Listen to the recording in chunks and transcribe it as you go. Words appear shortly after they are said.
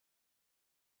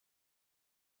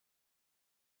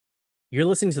You're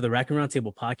listening to the Raccoon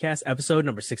Roundtable podcast, episode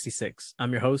number 66.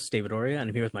 I'm your host, David Oria, and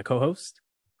I'm here with my co-host,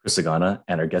 Chris Sagana,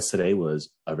 and our guest today was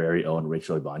our very own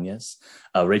Rachelle Ibanez.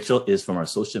 Rachelle is from our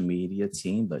social media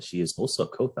team, but she is also a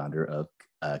co-founder of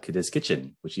Cadiz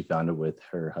Kitchen, which she founded with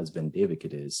her husband, David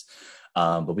Cadiz.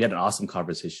 But we had an awesome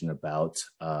conversation about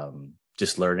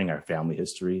just learning our family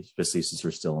history, especially since we're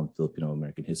still in Filipino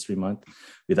American History Month.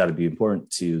 We thought it'd be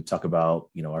important to talk about,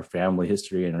 our family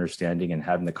history and understanding and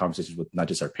having the conversations with not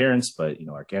just our parents, but,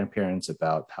 our grandparents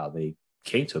about how they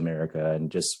came to America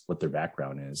and just what their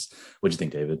background is. What do you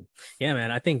think, David? Yeah, man,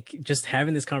 I think just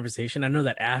having this conversation, I know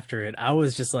that after it, I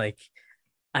was just like,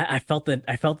 I felt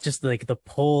just like the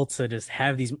pull to just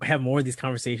have more of these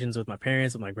conversations with my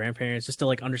parents, with my grandparents, just to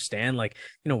like understand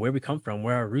where we come from,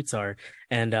 where our roots are.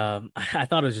 And I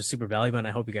thought it was just super valuable, and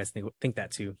I hope you guys think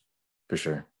that too. For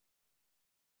sure.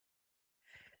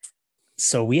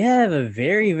 So we have a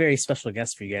very, very special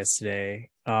guest for you guys today.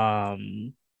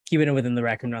 Keeping it within the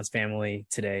Raccoon Rounds family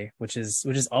today, which is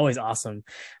always awesome.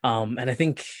 And I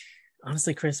think,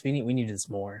 honestly, Chris, we need this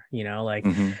more, highlight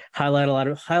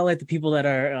the people that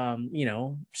are,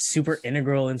 super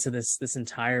integral into this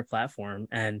entire platform.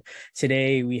 And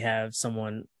today we have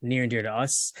someone near and dear to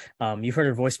us. You've heard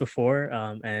her voice before,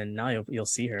 and now you'll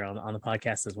see her on the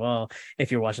podcast as well,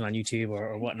 if you're watching on YouTube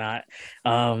or whatnot.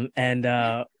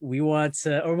 We want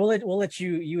to, or we'll let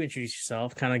you introduce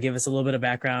yourself, kind of give us a little bit of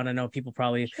background. I know people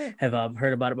probably have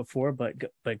heard about it before, but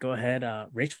go ahead,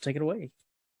 Rachel, take it away.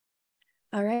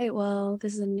 All right. Well,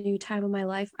 this is a new time of my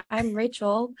life. I'm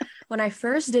Rachel. When I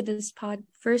first did the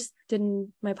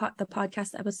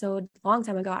podcast episode a long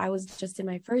time ago, I was just in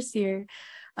my first year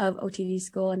of OTV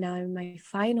school, and now I'm in my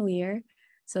final year.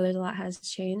 So there's a lot has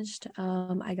changed.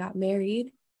 I got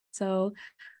married. So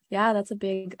yeah, that's a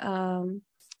big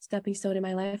stepping stone in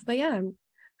my life. But yeah,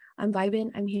 I'm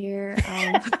vibing. I'm here.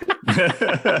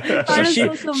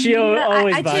 She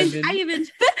always vibing.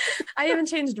 I even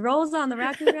changed roles on the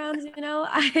Raccoon Rounds.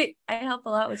 I help a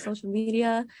lot with social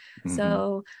media. Mm-hmm.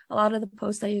 So a lot of the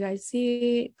posts that you guys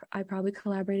see, I probably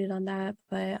collaborated on that.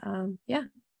 But yeah,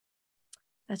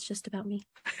 that's just about me.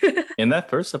 In that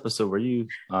first episode, were you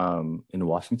in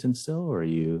Washington still, or are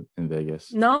you in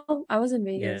Vegas? No, I was in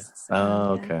Vegas. Yeah.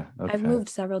 So, okay. I've moved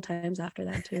several times after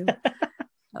that too.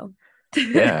 So.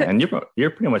 Yeah, and you're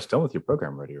pretty much done with your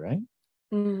program already, right?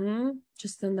 Mm-hmm.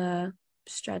 Just in the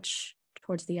stretch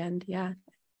towards the end. Yeah.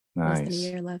 Nice. Less than a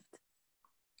year left.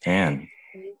 And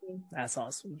that's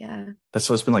awesome. Yeah. That's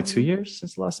so it's been like 2 years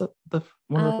since one of the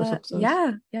first episodes?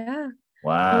 Yeah.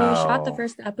 Wow. When we shot the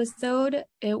first episode,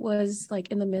 it was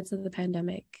like in the midst of the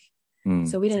pandemic.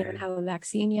 So we didn't even have a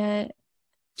vaccine yet.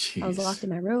 Jeez. I was locked in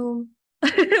my room.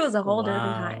 It was a whole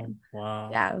different time. Wow.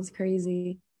 Yeah, it was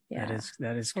crazy. Yeah,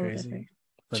 that is crazy.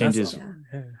 Changes.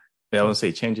 I want to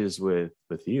say changes with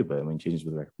you, but I mean changes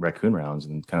with Raccoon Rounds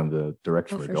and kind of the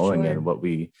direction we're going in, what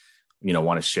we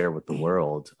want to share with the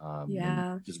world.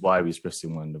 Which is why we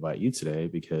especially wanted to invite you today,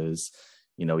 because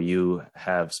you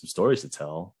have some stories to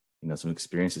tell, some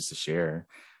experiences to share,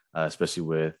 especially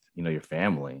with your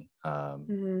family.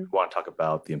 We want to talk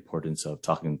about the importance of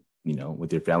talking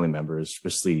with your family members,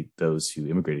 especially those who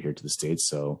immigrated here to the States.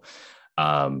 So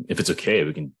if it's okay,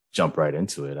 we can jump right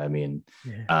into it. I mean,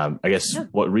 I guess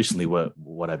what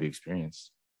have you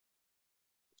experienced?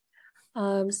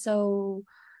 So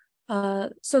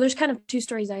there's kind of two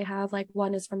stories I have. Like,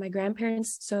 one is from my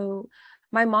grandparents. So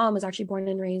my mom was actually born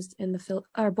and raised here in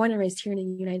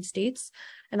the United States,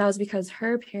 and that was because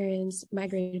her parents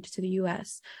migrated to the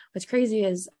U.S. What's crazy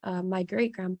is my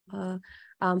great grandpa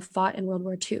fought in World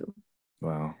War II.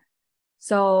 Wow.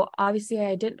 So obviously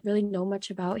I didn't really know much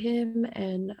about him,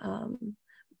 and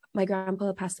my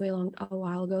grandpa passed away a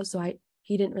while ago, so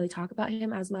he didn't really talk about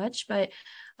him as much. But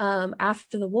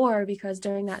after the war, because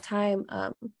during that time,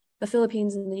 the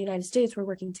Philippines and the United States were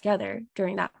working together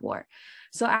during that war.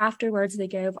 So afterwards, they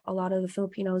gave a lot of the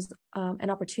Filipinos an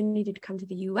opportunity to come to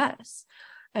the U.S.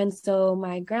 And so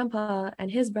my grandpa and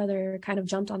his brother kind of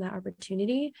jumped on that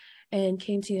opportunity and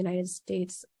came to the United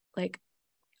States like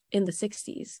in the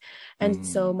 60s. And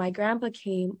so my grandpa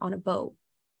came on a boat,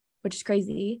 which is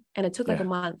crazy. And it took like a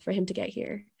month for him to get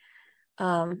here.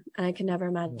 And I can never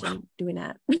imagine doing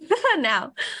that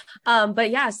now. But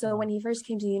yeah, so when he first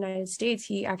came to the United States,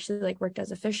 he actually worked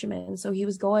as a fisherman. So he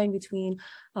was going between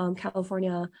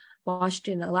California,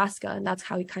 Washington, Alaska, and that's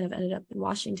how he kind of ended up in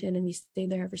Washington, and he stayed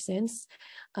there ever since.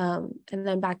 And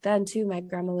then back then too, my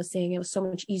grandma was saying it was so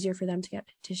much easier for them to get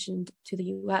petitioned to the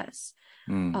US.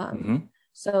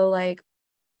 So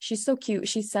she's so cute.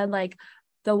 She said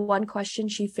the one question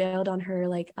she failed on her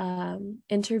like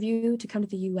interview to come to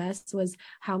the US was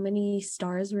how many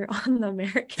stars were on the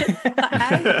American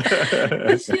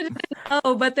flag. She didn't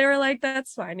know, but they were like,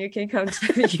 that's fine, you can come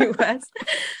to the US.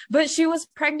 But she was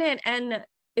pregnant, and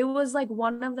it was like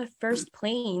one of the first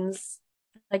planes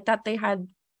like that they had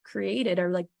created or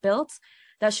like built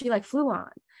that she like flew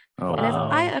on. Oh, and wow.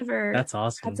 if I ever That's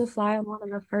awesome. had to fly on one of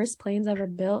the first planes ever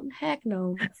built, heck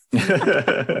no.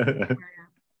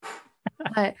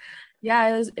 But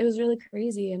yeah, it was really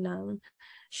crazy. And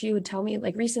she would tell me,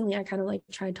 like, recently I kind of like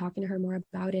tried talking to her more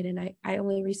about it, and I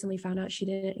only recently found out she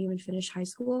didn't even finish high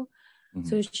school.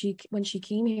 So when she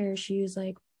came here, she was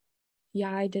like,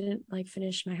 yeah, I didn't like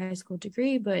finish my high school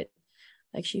degree, but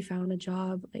like she found a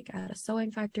job like at a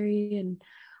sewing factory.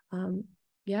 And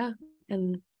yeah,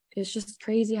 and it's just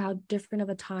crazy how different of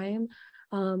a time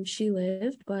she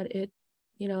lived, but it,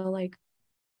 you know, like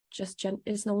just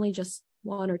it's only just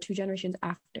 1 or 2 generations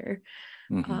after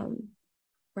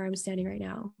where I'm standing right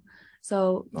now.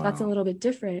 So that's a little bit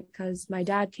different, because my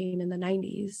dad came in the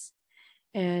 90s,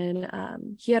 and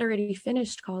he had already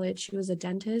finished college. He was a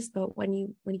dentist, but when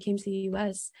he came to the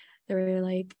US, there were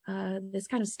like this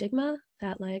kind of stigma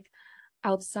that like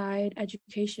outside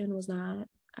education was not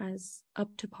as up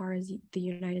to par as the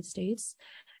United States,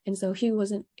 and so he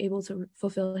wasn't able to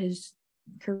fulfill his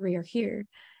career here.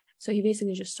 So he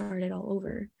basically just started all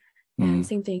over. And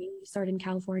same thing, he started in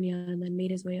California and then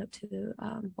made his way up to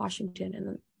Washington,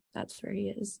 and that's where he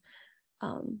is.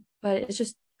 But it's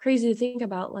just crazy to think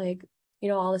about, like, you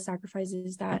know, all the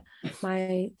sacrifices that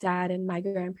my dad and my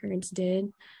grandparents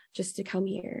did just to come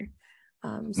here.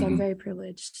 So I'm very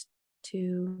privileged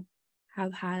to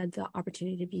have had the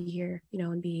opportunity to be here, you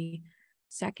know, and be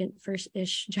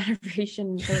first-ish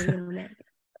generation Filipino American.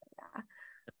 Yeah.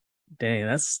 Dang,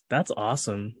 that's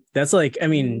awesome. That's like, I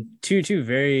mean, two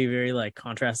very, very like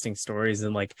contrasting stories,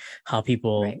 and like how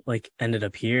people like ended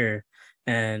up here.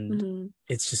 And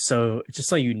it's just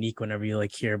so unique whenever you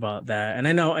like hear about that. And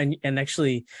I know, and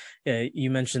actually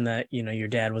you mentioned that, you know, your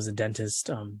dad was a dentist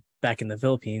back in the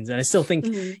Philippines, and I still think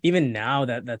even now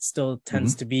that still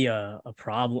tends to be a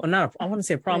problem. Not I wouldn't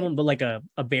say a problem, but like a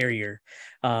barrier.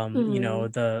 You know,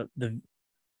 the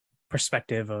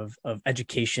perspective of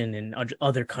education in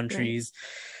other countries.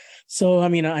 So I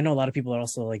mean, I know a lot of people are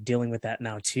also like dealing with that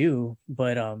now too,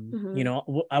 but you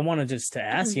know, I wanted just to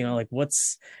ask, you know, like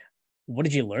what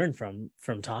did you learn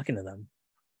from talking to them?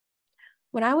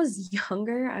 When I was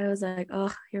younger, I was like,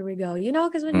 oh, here we go, you know,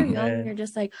 because when you're young, you're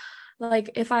just like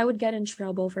if I would get in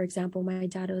trouble, for example, my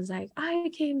dad was like,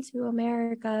 I came to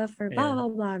America for blah blah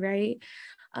blah, right?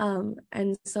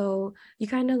 And so you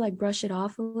kind of like brush it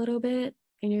off a little bit,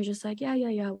 and you're just like, yeah,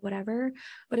 whatever.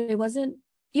 But it wasn't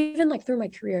even like through my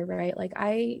career, right? Like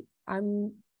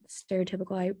I'm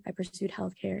stereotypical. I pursued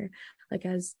healthcare, like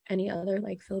as any other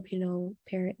like Filipino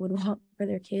parent would want for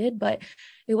their kid. But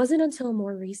it wasn't until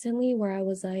more recently where I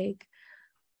was like,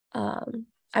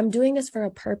 I'm doing this for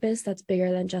a purpose that's bigger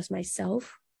than just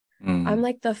myself. I'm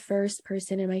like the first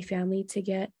person in my family to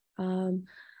get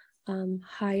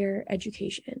higher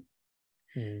education.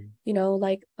 You know,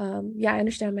 like yeah, I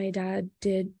understand my dad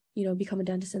did, you know, become a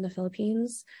dentist in the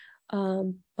Philippines,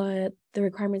 but the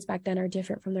requirements back then are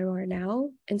different from they are now.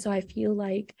 And so I feel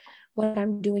like what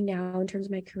I'm doing now in terms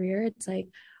of my career, it's like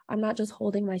I'm not just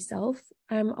holding myself,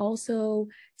 I'm also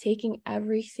taking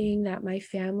everything that my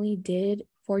family did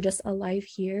for just a life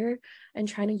here and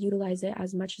trying to utilize it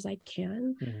as much as I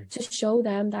can to show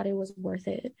them that it was worth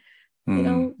it. You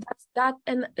know, that's that.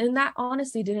 And that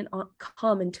honestly didn't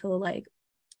come until like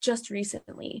just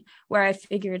recently, where I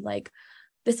figured like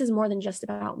this is more than just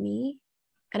about me.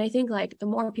 And I think like the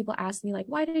more people ask me like,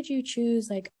 why did you choose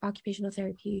like occupational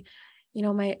therapy, you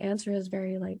know, my answer is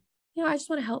very like, you know, I just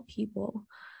want to help people.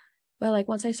 But like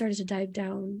once I started to dive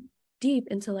down deep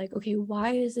into like, okay,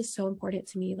 why is this so important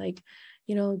to me? Like,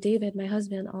 you know, David, my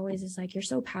husband, always is like, you're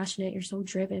so passionate, you're so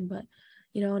driven, but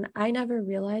you know, and I never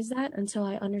realized that until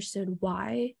I understood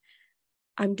why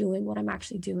I'm doing what I'm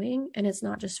actually doing. And it's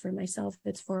not just for myself,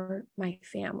 it's for my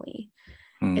family.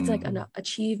 It's like an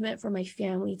achievement for my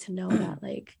family to know that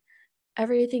like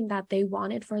everything that they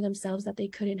wanted for themselves that they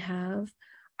couldn't have,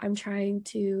 I'm trying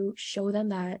to show them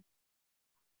that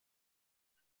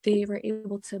they were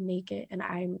able to make it, and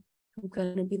I'm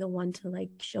going to be the one to like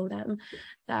show them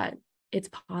that it's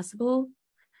possible.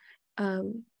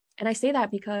 And I say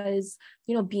that because,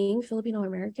 you know, being Filipino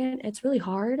American, it's really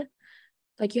hard.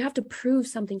 Like you have to prove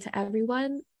something to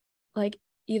everyone, like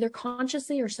either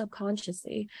consciously or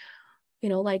subconsciously. You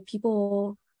know, like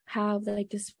people have like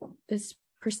this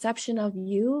perception of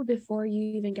you before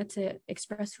you even get to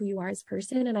express who you are as a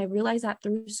person. And I realized that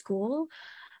through school,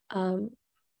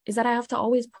 is that I have to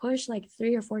always push like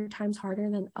 3 or 4 times harder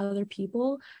than other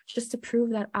people just to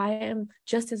prove that I am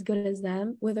just as good as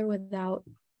them, with or without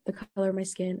the color of my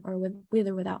skin, or with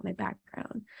or without my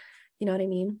background. You know what I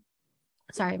mean?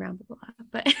 Sorry, I rambled a lot,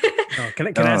 but oh,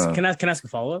 can I ask a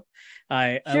follow-up?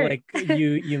 I sure. like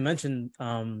you mentioned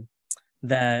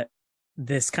that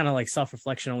this kind of like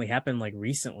self-reflection only happened like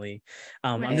recently.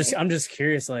 Right. I'm just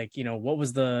curious, like, you know, what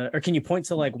was or can you point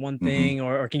to like one thing,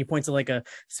 or can you point to like a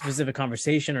specific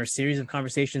conversation or series of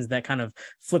conversations that kind of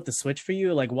flipped the switch for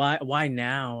you? Like why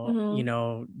now, you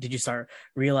know, did you start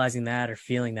realizing that or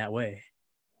feeling that way?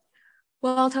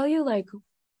 Well, I'll tell you like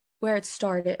where it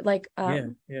started. Like yeah.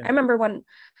 I remember when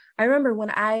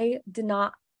I did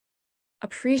not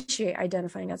appreciate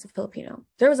identifying as a Filipino.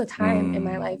 There was a time in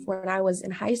my life when I was in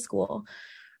high school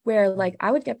where like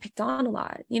I would get picked on a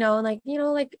lot, you know, and like, you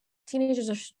know, like teenagers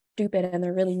are stupid and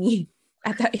they're really mean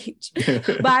at that age.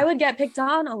 But I would get picked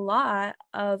on a lot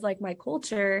of like my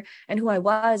culture and who I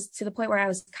was, to the point where I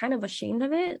was kind of ashamed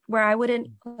of it, where I wouldn't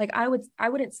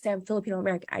say I'm Filipino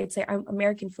American. I'd say I'm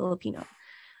American Filipino.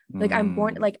 Like I'm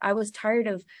born, like I was tired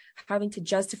of having to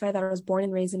justify that I was born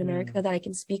and raised in America, that I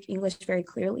can speak English very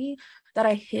clearly, that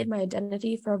I hid my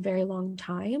identity for a very long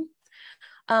time.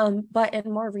 But in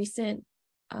more recent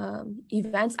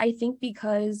events, I think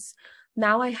because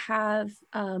now I have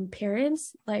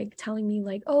parents like telling me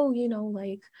like, oh, you know,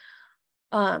 like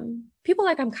people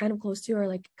like I'm kind of close to, or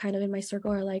like kind of in my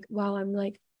circle, are like, wow, I'm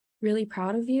like really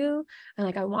proud of you, and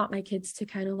like I want my kids to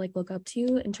kind of like look up to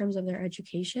you in terms of their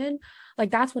education.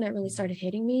 Like that's when it really started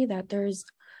hitting me that there's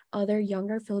other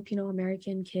younger Filipino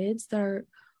American kids that are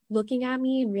looking at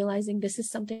me and realizing this is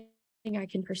something I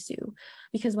can pursue.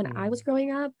 Because when I was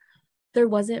growing up, there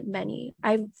wasn't many.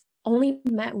 I've only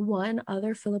met one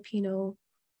other Filipino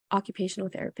occupational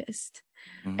therapist.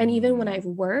 And even when I've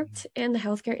worked in the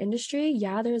healthcare industry,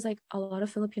 yeah, there's like a lot of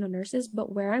Filipino nurses,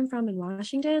 but where I'm from in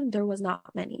Washington, there was not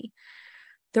many.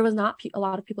 There was not a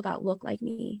lot of people that look like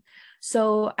me.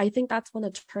 So I think that's when the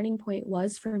turning point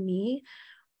was for me,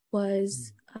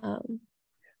 was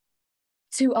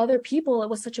to other people, it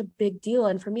was such a big deal.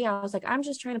 And for me, I was like, I'm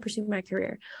just trying to pursue my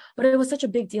career. But it was such a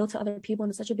big deal to other people,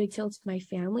 and such a big deal to my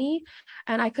family.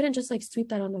 And I couldn't just like sweep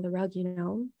that under the rug, you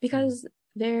know, because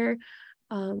they're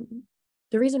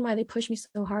the reason why they push me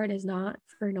so hard is not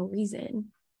for no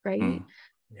reason, right?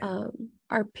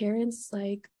 Our parents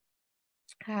like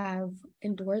have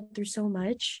endured through so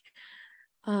much.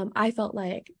 I felt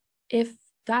like if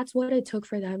that's what it took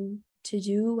for them to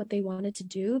do what they wanted to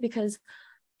do, because,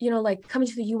 you know, like coming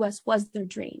to the US was their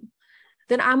dream,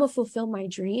 then I'm gonna fulfill my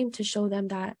dream to show them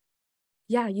that,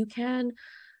 yeah, you can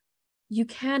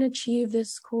achieve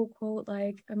this quote quote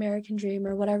like American dream,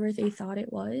 or whatever they thought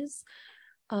it was.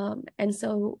 And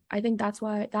so I think that's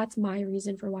my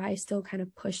reason for why I still kind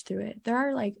of push through it. There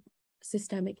are like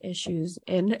systemic issues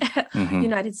in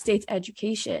United States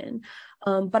education,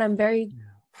 but I'm very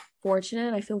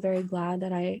fortunate. I feel very glad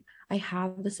that I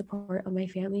have the support of my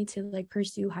family to like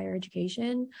pursue higher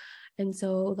education. And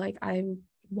so like I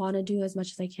want to do as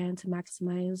much as I can to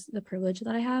maximize the privilege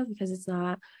that I have, because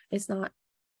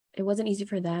it wasn't easy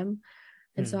for them.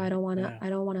 And so I don't want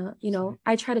to, you know,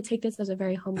 I try to take this as a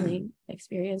very humbling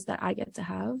experience that I get to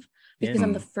have, because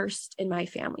I'm the first in my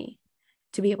family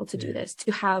to be able to do this,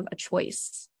 to have a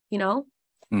choice, you know.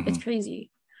 It's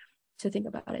crazy to think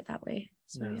about it that way.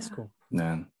 So that's cool.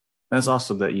 Man, that's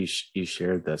awesome that you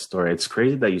shared that story. It's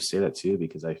crazy that you say that too,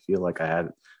 because I feel like I had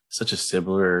such a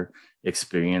similar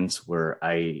experience where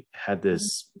I had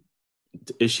this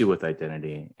issue with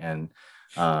identity. And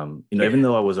you know, even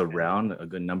though I was around a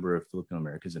good number of Filipino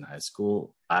Americans in high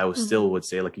school, I was still would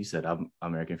say, like you said, I'm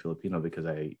American Filipino, because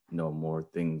I know more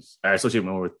things, I associate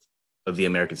more with of the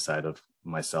American side of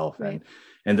myself. Right.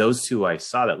 And those two I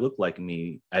saw that looked like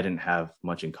me, I didn't have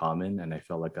much in common, and I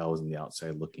felt like I was on the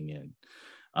outside looking in.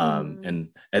 And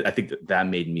I think that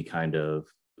made me kind of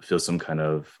feel some kind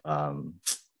of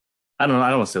I don't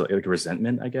want to say like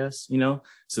resentment, I guess, you know,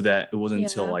 so that it wasn't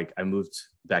until like I moved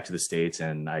back to the States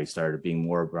and I started being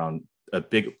more around a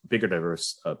bigger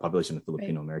diverse population of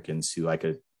Filipino Americans who I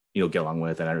could, you know, get along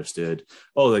with, and I understood,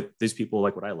 oh, like these people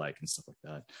like what I like and stuff like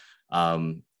that.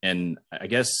 And I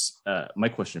guess my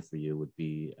question for you would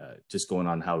be just going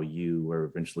on how you were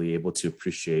eventually able to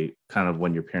appreciate kind of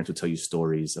when your parents would tell you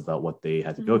stories about what they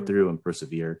had to go through and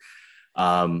persevere.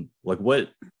 Like what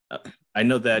I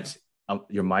know that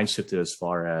your mind shifted as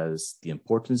far as the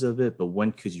importance of it, but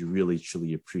when could you really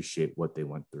truly appreciate what they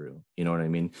went through? You know what I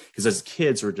mean? Because as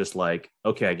kids, we're just like,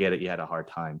 okay, I get it. You had a hard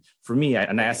time. For me, I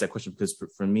asked that question because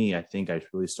for me, I think I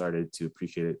really started to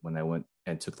appreciate it when I went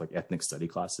and took like ethnic study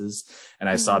classes. And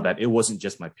I saw that it wasn't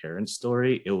just my parents'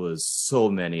 story. It was so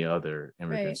many other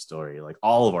immigrant story. Like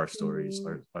all of our stories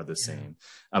are the same.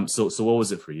 So what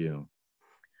was it for you?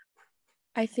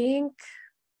 I think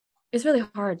it's really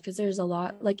hard because there's a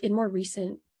lot, like in more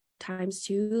recent times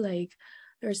too, like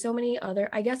there's so many other,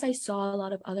 I guess I saw a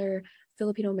lot of other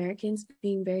Filipino Americans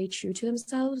being very true to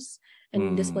themselves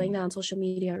and displaying that on social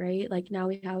media, right? Like now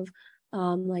we have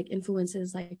like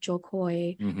influences like Joe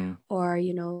Coy, or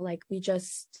like we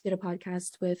just did a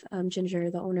podcast with Ginger,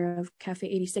 the owner of Cafe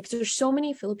 86. There's so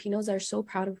many Filipinos that are so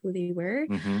proud of who they were,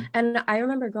 and I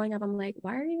remember growing up, I'm like,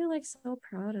 why are you like so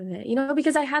proud of it?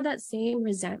 Because I had that same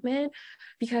resentment,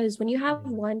 because when you have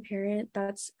one parent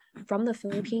that's from the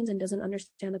Philippines and doesn't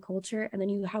understand the culture, and then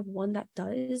you have one that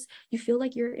does, you feel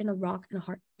like you're in between a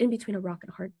rock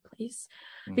and a hard place,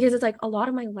 because it's like a lot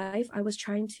of my life I was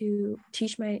trying to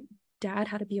teach my dad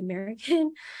how to be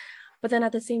American, but then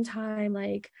at the same time,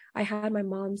 like I had my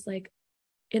mom's like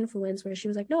influence where she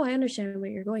was like, no, I understand what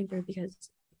you're going through because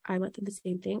I went through the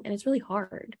same thing, and it's really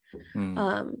hard.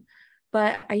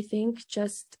 But I think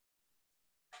just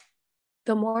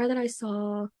the more that I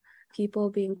saw people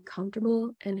being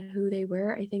comfortable in who they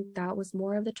were, I think that was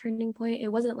more of the turning point.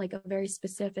 It wasn't like a very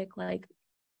specific, like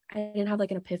I didn't have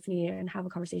like an epiphany and have a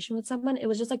conversation with someone. It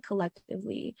was just like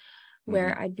collectively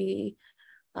where I'd be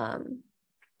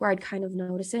where I'd kind of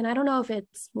notice it. And I don't know if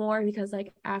it's more because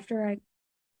like after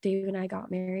Dave and I got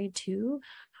married too,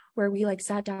 where we like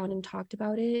sat down and talked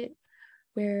about it,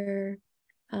 where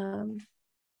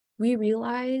we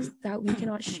realized that we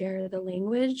cannot share the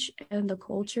language and the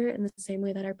culture in the same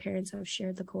way that our parents have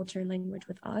shared the culture and language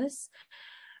with us.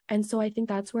 And so I think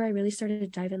that's where I really started to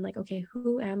dive in, like, okay,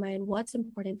 who am I and what's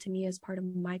important to me as part of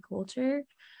my culture?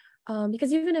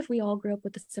 Because even if we all grew up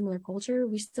with a similar culture,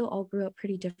 we still all grew up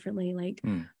pretty differently. Like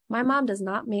my mom does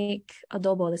not make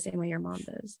adobo the same way your mom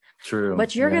does. True.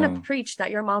 But you're going to preach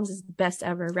that your mom's is the best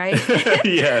ever, right?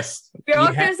 Yes. You're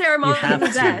all going to say our mom's is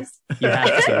the best. You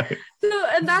have to. So,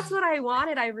 and that's what I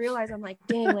wanted. I realized, I'm like,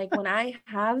 dang, like when I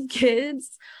have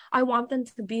kids, I want them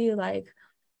to be like,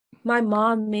 my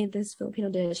mom made this Filipino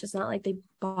dish. It's not like they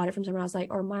bought it from somewhere else,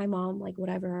 like, or my mom, like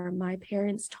whatever, or my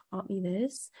parents taught me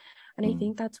this. And I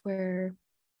think that's where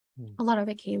a lot of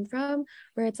it came from,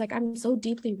 where it's like I'm so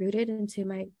deeply rooted into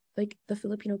my like the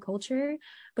Filipino culture,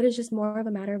 but it's just more of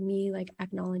a matter of me like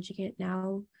acknowledging it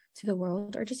now to the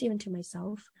world, or just even to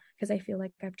myself, because I feel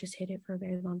like I've just hid it for a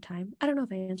very long time. I don't know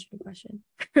if I answered your question,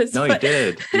 Chris. No, you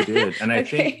did, and I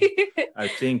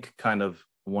think kind of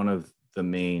one of the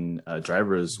main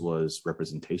drivers was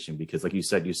representation, because like you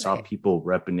said, you saw people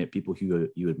repping it, people who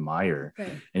you admire,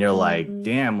 and you're like,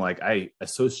 damn, like I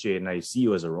associate and I see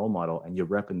you as a role model, and you're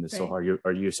repping this so hard.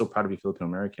 You're so proud to be Filipino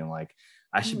American. Like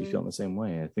I should be feeling the same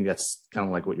way. I think that's kind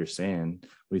of like what you're saying.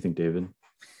 What do you think, David?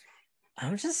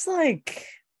 I'm just like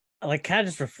kind of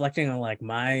just reflecting on like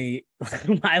my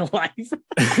life.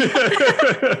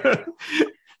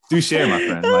 Do share, my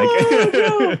friend.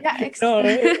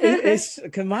 It's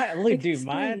because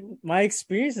my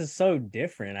experience is so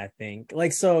different. I think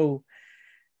so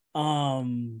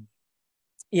my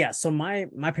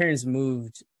parents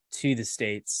moved to the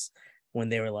States when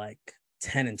they were like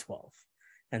 10 and 12,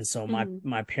 and so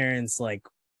my parents like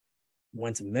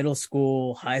went to middle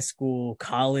school, high school,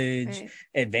 college,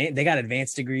 they got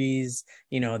advanced degrees.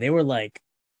 They were like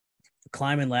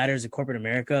climbing ladders in corporate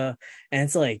America, and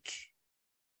it's like,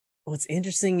 what's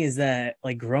interesting is that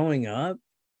like growing up,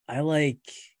 there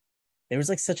was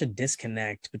like such a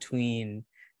disconnect between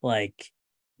like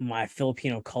my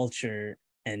Filipino culture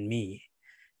and me.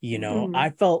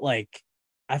 I felt like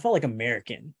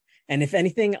American, and if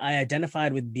anything, I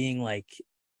identified with being like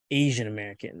Asian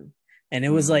American, and it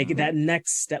was like that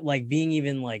next step, like being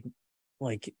even like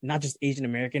not just Asian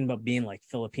American, but being like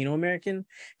Filipino American.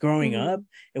 Growing up,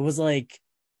 it wasn't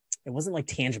like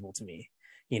tangible to me.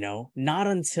 Not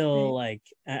until like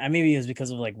maybe it was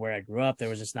because of like where I grew up. There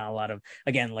was just not a lot of,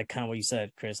 again, like kind of what you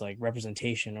said, Chris, like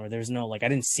representation, or there's no like I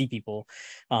didn't see people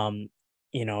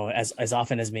as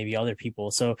often as maybe other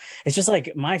people. So it's just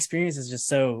like my experience is just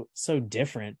so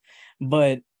different.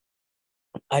 But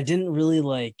I didn't really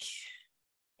like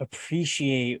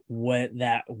appreciate what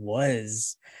that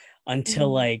was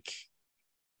until like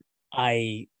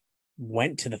I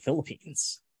went to the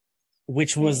Philippines,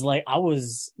 which was like I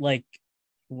was like,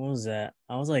 what was that?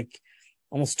 I was like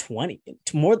almost 20,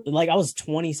 more like I was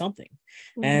 20 something.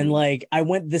 And like I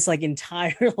went this like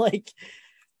entire like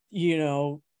you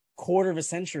know, quarter of a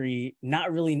century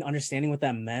not really understanding what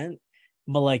that meant.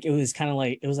 But like it was kind of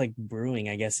like it was like brewing,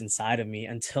 I guess, inside of me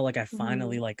until like I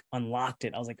finally like unlocked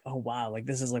it. I was like, oh wow, like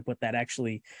this is like what that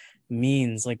actually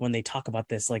means. Like when they talk about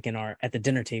this, like in our at the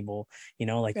dinner table, you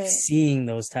know, like seeing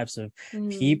those types of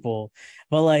people.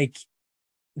 But like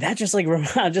that just like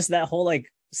just that whole like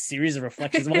series of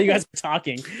reflections while you guys were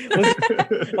talking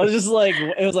I was just like,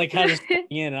 it was like kind of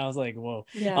in, and I was like, whoa.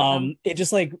 It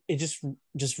just like it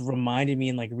just reminded me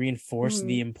and like reinforced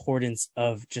the importance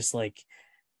of just like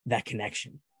that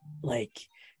connection. Like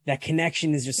that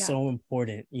connection is just so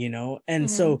important, you know?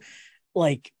 And so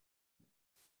like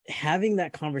having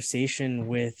that conversation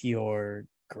with your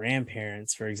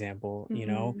grandparents, for example, you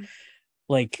know,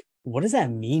 like what does that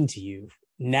mean to you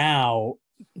now,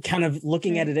 kind of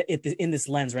looking at it in this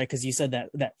lens, right? Because you said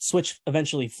that switch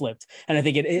eventually flipped, and I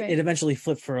think it eventually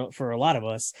flipped for a lot of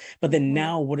us. But then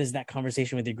now, what does that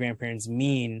conversation with your grandparents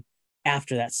mean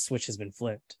after that switch has been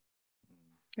flipped?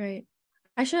 Right.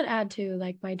 I should add too,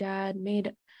 like my dad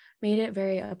made it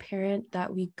very apparent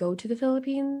that we go to the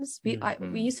Philippines. We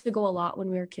used to go a lot when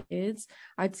we were kids.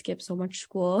 I'd skip so much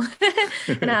school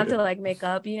and I have to like make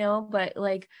up, you know, but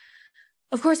like,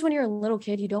 of course, when you're a little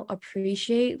kid, you don't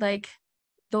appreciate like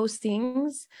those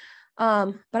things.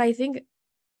 But I think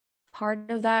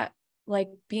part of that, like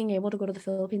being able to go to the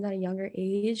Philippines at a younger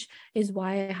age is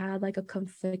why I had like a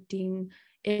conflicting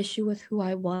issue with who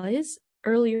I was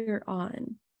earlier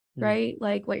on. Right?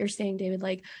 Like what you're saying, David,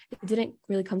 like it didn't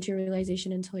really come to your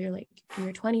realization until you're like in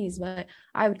your 20s. But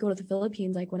I would go to the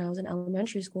Philippines like when I was in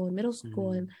elementary school and middle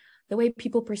school, and the way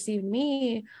people perceived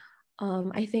me,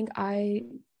 I think I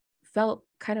felt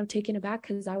kind of taken aback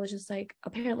because I was just like,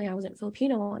 apparently I wasn't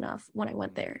Filipino enough when I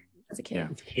went there as a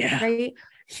kid. Right?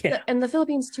 And the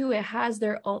Philippines too, it has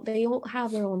their own, they all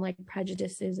have their own like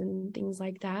prejudices and things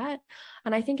like that.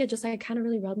 And I think it just like kind of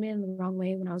really rubbed me in the wrong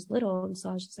way when I was little. And so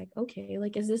I was just like, okay,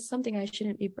 like, is this something I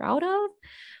shouldn't be proud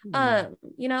of?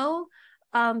 You know,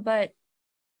 but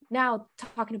now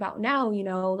talking about now, you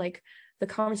know, like the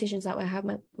conversations that I have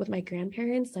with my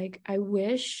grandparents, like I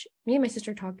wish, me and my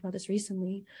sister talked about this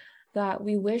recently, that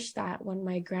we wish that when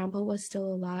my grandpa was still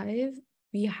alive,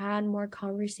 we had more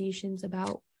conversations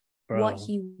about what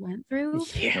he went through.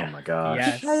 Oh my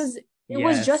gosh. Because it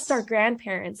was just our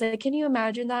grandparents. Like, can you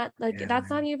imagine that? Like, that's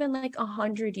not even like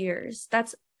 100 years.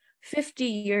 That's 50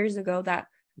 years ago that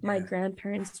my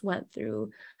grandparents went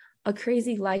through a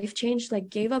crazy life change, like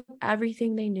gave up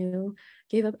everything they knew,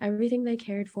 gave up everything they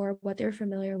cared for, what they're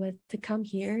familiar with, to come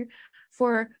here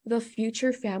for the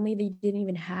future family they didn't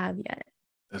even have yet.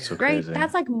 That's so crazy. Right?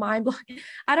 That's like mind-blowing.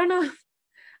 I don't know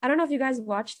if you guys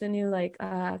watched the new like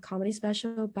comedy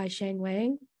special by Shang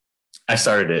Wang. I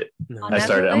started it.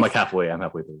 I'm like halfway. I'm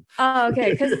halfway through. Oh,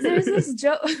 okay. Because there's this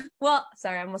joke. Well,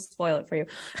 sorry, I'm gonna spoil it for you.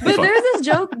 But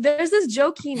there's this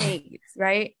joke he made,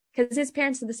 right? Because his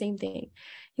parents did the same thing.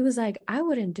 He was like, I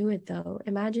wouldn't do it though.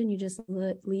 Imagine you just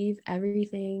leave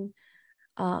everything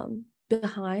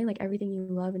behind, like everything you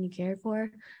love and you care for,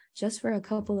 just for a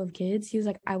couple of kids. He was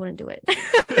like, I wouldn't do it.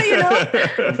 You know?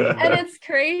 And it's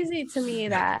crazy to me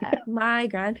that my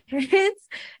grandparents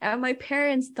and my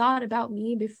parents thought about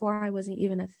me before I wasn't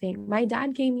even a thing. My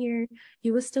dad came here,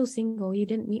 he was still single. He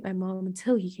didn't meet my mom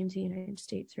until he came to the United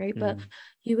States, right? But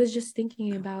he was just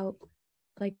thinking about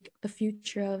like the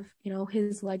future of, you know,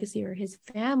 his legacy or his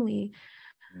family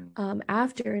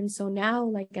after. And so now,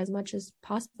 like, as much as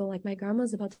possible, like my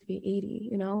grandma's about to be 80,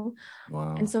 you know.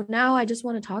 Wow. And so now I just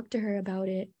want to talk to her about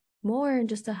it more, and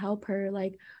just to help her,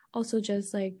 like, also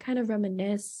just like kind of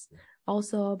reminisce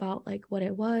also about like what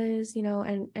it was, you know.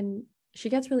 And she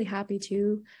gets really happy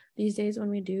too these days when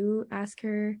we do ask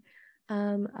her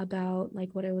about like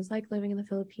what it was like living in the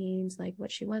Philippines, like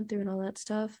what she went through and all that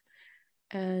stuff.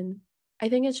 And I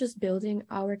think it's just building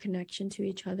our connection to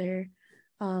each other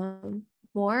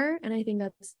more. And I think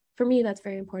that's, for me, that's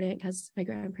very important because my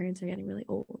grandparents are getting really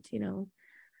old, you know.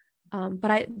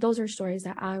 But those are stories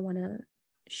that I want to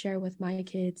share with my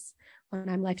kids when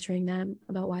I'm lecturing them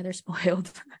about why they're spoiled.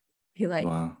 Be like,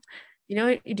 wow.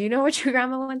 Do you know what your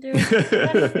grandma went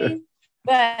through?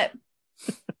 But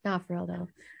not for real though.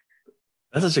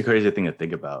 That's such a crazy thing to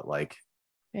think about. Like,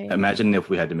 right. Imagine if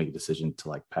we had to make a decision to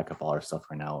like pack up all our stuff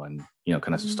right now and, you know,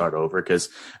 kind of start over. Because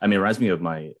I mean, it reminds me of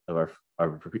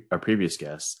our previous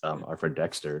guest, our friend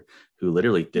Dexter, who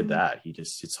literally did that. He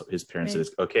just, his parents said,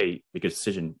 okay, make a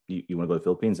decision. You want to go to the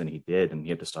Philippines? And he did. And he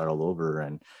had to start all over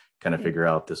and kind of figure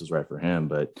out if this was right for him.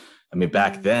 But I mean,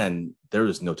 back then there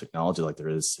was no technology like there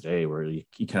is today, where you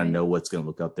kind of know what's going to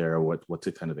look out there, what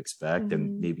to kind of expect.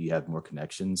 And maybe you have more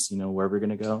connections, you know, wherever you're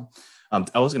going to go.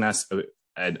 I was going to ask,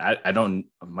 I don't,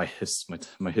 my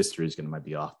history is might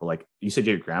be off, but like you said,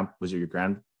 was it your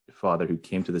grandfather who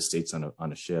came to the States on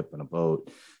a ship, on a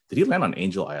boat? Did he land on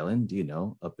Angel Island? Do you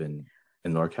know, up in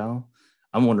NorCal?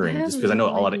 I'm wondering, just because I know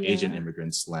a lot of Asian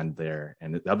immigrants land there,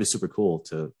 and that'd be super cool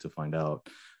to find out.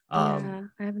 Yeah,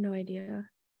 I have no idea.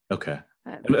 Okay.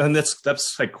 And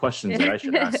that's like questions that I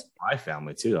should ask my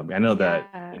family too. I mean, I know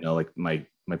that, you know, like my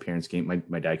parents came,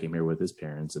 my dad came here with his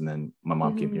parents, and then my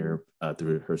mom came here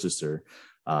through her sister,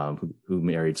 who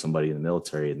married somebody in the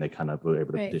military, and they kind of were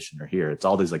able to petition her here. It's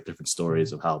all these like different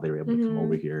stories of how they were able to come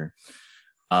over here.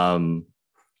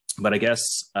 But I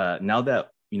guess now that,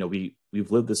 you know,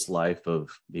 we've lived this life of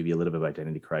maybe a little bit of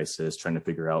identity crisis, trying to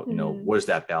figure out, you know, where's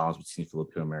that balance between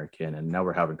Filipino American, and now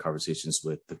we're having conversations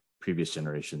with the previous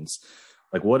generations.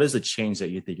 Like, what is the change that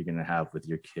you think you're going to have with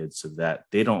your kids so that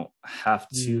they don't have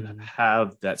to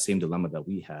have that same dilemma that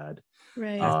we had?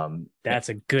 Right. That's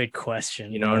a good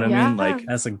question. You know what I mean? Like,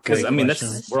 that's a good. I mean,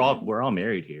 we're all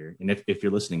married here, and if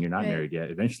you're listening, you're not married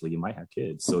yet. Eventually, you might have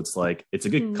kids, so it's like it's a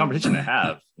good conversation to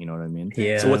have. You know what I mean?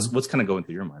 Yeah. So what's kind of going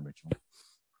through your mind, Rachelle?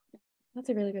 That's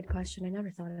a really good question. I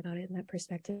never thought about it in that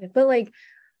perspective, but like,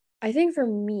 I think for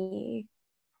me,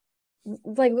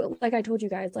 like I told you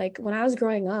guys, like when I was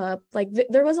growing up, like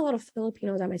there was a lot of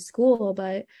Filipinos at my school,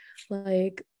 but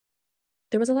like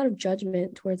there was a lot of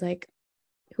judgment towards like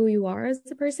who you are as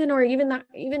a person, or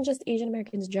even just Asian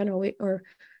Americans in general, or,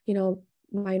 you know,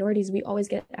 minorities. We always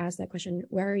get asked that question,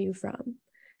 where are you from?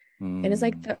 And it's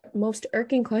like the most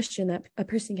irking question that a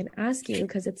person can ask you,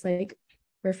 because it's like,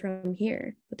 we're from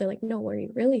here, but they're like, no, where are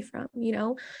you really from? You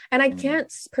know? And I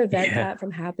can't prevent that from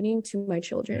happening to my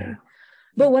children.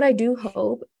 But what I do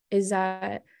hope is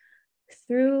that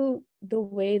through the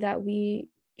way that we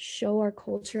show our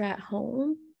culture at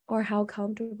home, or how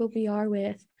comfortable we are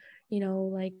with, you know,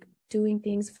 like doing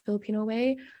things Filipino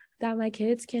way, that my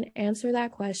kids can answer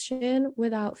that question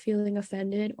without feeling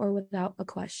offended, or without a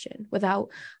question, without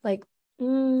like,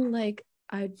 like,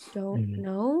 I don't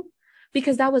know,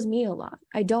 because that was me a lot.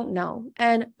 I don't know.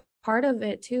 And part of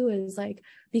it too is like,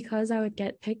 because I would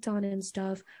get picked on and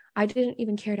stuff, I didn't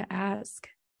even care to ask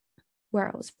where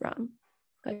I was from,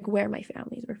 like where my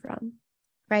families were from,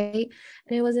 right?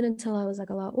 And it wasn't until I was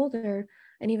like a lot older,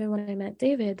 and even when I met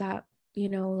David, that, you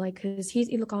know, like, because he's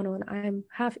Ilocano and I'm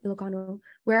half Ilocano,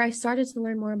 where I started to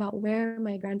learn more about where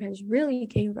my grandparents really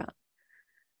came from,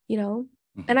 you know?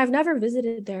 And I've never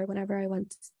visited there whenever I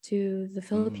went to the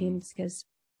Philippines, because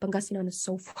Pangasinan is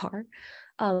so far.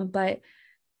 But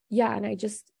yeah, and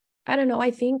I don't know,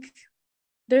 I think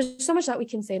there's so much that we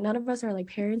can say. None of us are like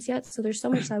parents yet, so there's so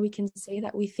much that we can say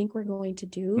that we think we're going to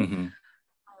do.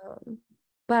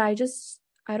 But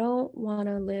I don't want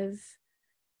to live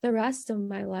the rest of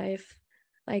my life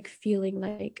like feeling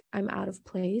like I'm out of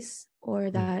place,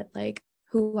 or that like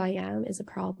who I am is a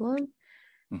problem,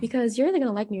 because you're either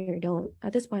gonna like me or you don't.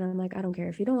 At this point, I'm like, I don't care.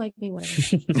 If you don't like me, whatever.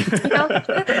 You know?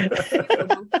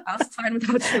 I was fine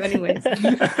without you anyways.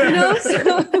 You know,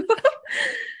 so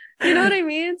you know what I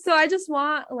mean? So I just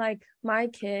want like my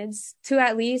kids to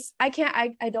at least, I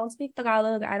don't speak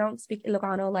Tagalog, I don't speak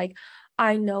Ilocano, like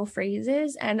I know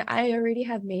phrases, and I already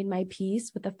have made my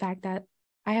peace with the fact that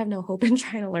I have no hope in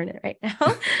trying to learn it right now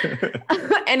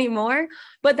anymore.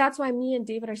 But that's why me and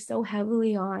David are so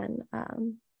heavily on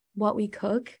what we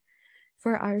cook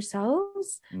for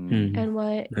ourselves, and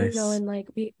what you know, and like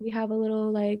we have a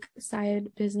little like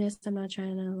side business. I'm not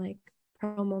trying to like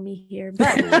promo me here,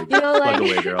 but you know, like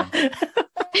away, girl.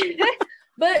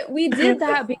 But we did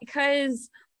that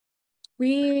because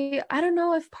I don't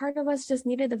know if part of us just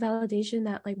needed the validation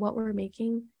that like what we're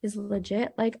making is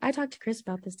legit. Like I talked to Chris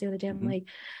about this the other day. I'm like,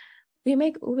 we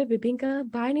make ube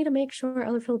bibingka, but I need to make sure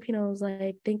other Filipinos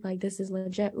like think like this is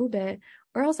legit ube,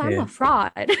 or else I'm a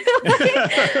fraud. Like, you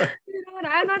know, and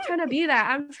I'm not trying to be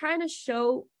that. I'm trying to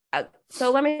show.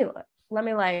 So let me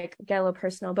like get a little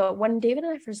personal. But when David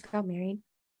and I first got married,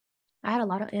 I had a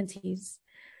lot of aunties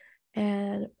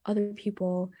and other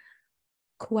people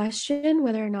question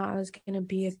whether or not I was going to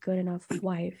be a good enough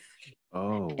wife.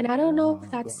 And I don't know if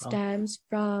that stems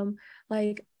from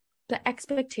like the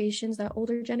expectations that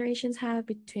older generations have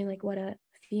between like what a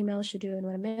female should do and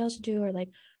what a male should do, or like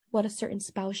what a certain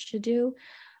spouse should do.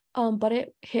 But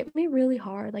it hit me really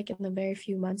hard like in the very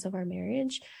few months of our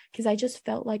marriage, because I just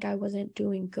felt like I wasn't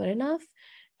doing good enough.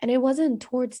 And it wasn't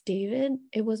towards David,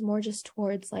 it was more just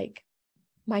towards like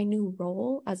my new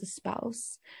role as a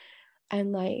spouse.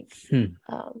 And like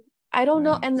I don't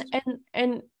know,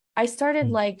 and I started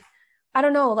like, I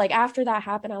don't know, like after that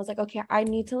happened, I was like, okay, I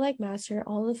need to like master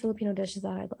all the Filipino dishes that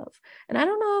I love. And I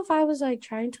don't know if I was like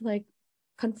trying to like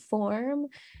conform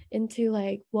into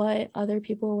like what other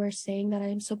people were saying that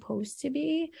I'm supposed to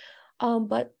be.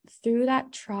 But through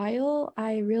that trial,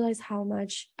 I realized how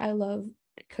much I love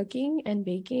cooking and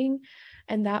baking,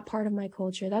 and that part of my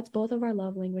culture. That's both of our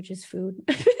love languages, food.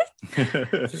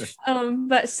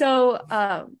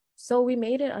 So we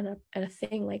made it on a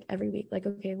thing, like every week, like,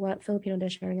 okay, what Filipino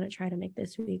dish are we going to try to make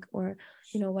this week? Or,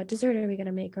 you know, what dessert are we going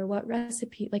to make? Or what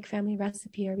recipe, like family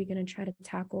recipe, are we going to try to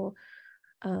tackle?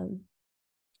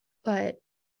 But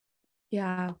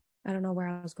yeah, I don't know where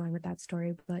I was going with that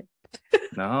story, but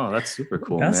no, that's super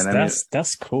cool, man.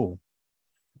 That's cool.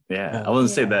 Yeah, I wouldn't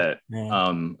say that.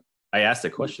 I asked a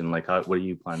question like, what do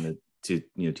you plan to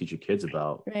teach your kids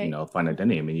about, right, find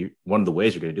identity? I mean, one of the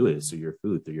ways you're going to do it is through your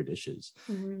food, through your dishes.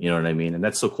 Mm-hmm. You know what I mean? And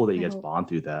that's so cool that you guys bond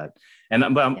through that. And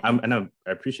I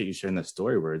appreciate you sharing that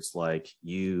story where it's like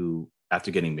you,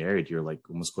 after getting married, you're like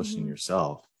almost questioning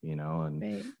yourself,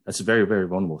 and that's a very, very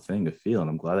vulnerable thing to feel. And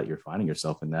I'm glad that you're finding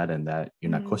yourself in that, and that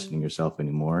you're not questioning yourself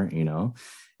anymore,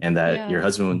 and that your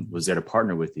husband was there to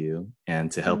partner with you and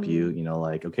to help you,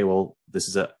 like, okay, well, this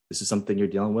is something you're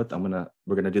dealing with.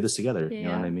 We're gonna do this together. You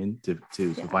know what I mean?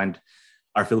 To find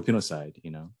our Filipino side.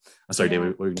 I'm sorry, David,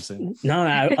 what were you gonna say? No,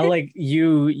 I like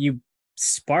you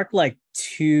sparked like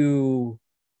two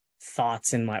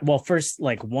thoughts in my, well, first,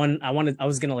 like one, I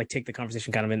was gonna like take the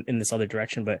conversation kind of in this other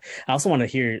direction, but I also want to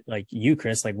hear like you,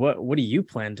 Chris, like what do you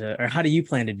plan to, or how do you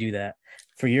plan to do that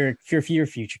for your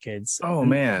future kids? Oh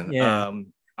man,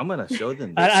 I'm gonna show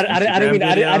them. I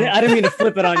didn't mean to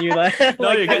flip it on you. Like, no,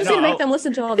 I'm just gonna make them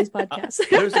listen to all these podcasts.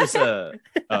 There's this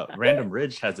Random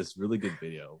Ridge has this really good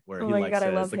video where he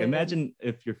says, like, imagine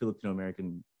if your Filipino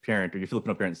American parent or your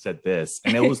Filipino parent said this,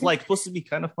 and it was like supposed to be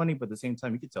kind of funny, but at the same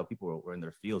time, you could tell people were in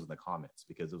their feels in the comments,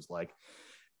 because it was like,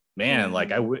 man,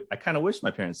 like I kind of wish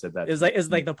my parents said that. It's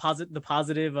like the positive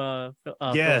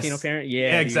Filipino parent.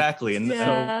 Yeah, exactly.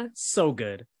 And so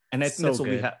good. And I think that's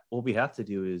what we have to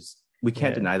do is, we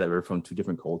can't deny that we're from two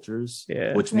different cultures,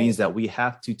 which means that we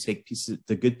have to take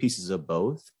the good pieces of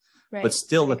both, but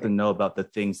still let them know about the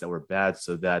things that were bad,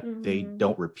 so that they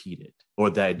don't repeat it,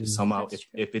 or that somehow,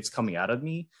 if it's coming out of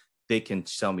me, they can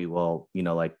tell me, well,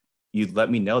 like, you let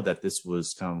me know that this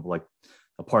was kind of like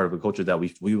a part of a culture that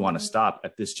we want to stop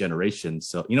at this generation.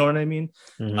 So, you know what I mean?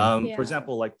 For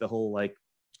example, like the whole, like,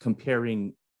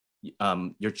 comparing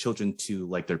your children to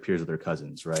like their peers or their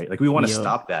cousins, right? Like, we want to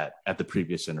stop that at the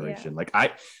previous generation.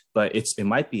 But it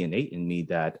might be innate in me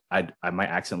that I might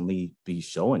accidentally be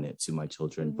showing it to my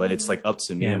children, but it's like up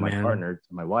to me and my partner,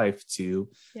 my wife, to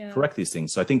correct these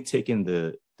things. So I think taking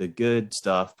the good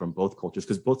stuff from both cultures,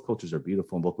 because both cultures are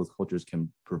beautiful and both cultures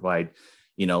can provide,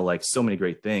 like, so many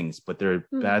great things, but there are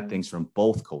bad things from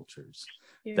both cultures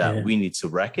that we need to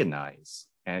recognize,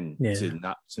 and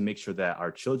to make sure that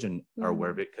our children are aware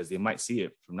of it, because they might see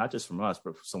it from not just from us,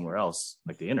 but from somewhere else,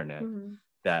 like the internet,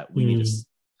 that we need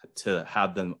to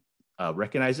have them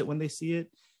recognize it when they see it,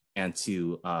 and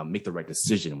to make the right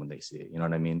decision when they see it. You know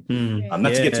what I mean?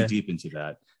 Not to get too deep into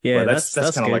that. Yeah, but that's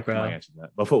kind of like my answer to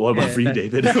that. But what about for you,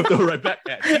 David? We'll go right back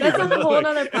at you. That's a whole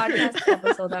other podcast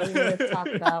episode that we would talk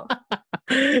about.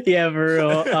 Yeah, for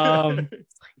real.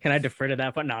 Can I defer to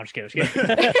that? But no, I'm just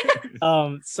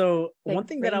kidding. So one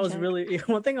thing I was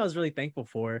really thankful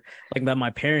for, like, that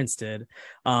my parents did,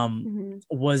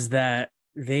 was that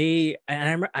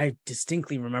I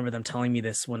distinctly remember them telling me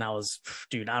this when I was,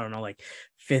 I don't know, like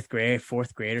 5th grade,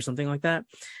 4th grade or something like that.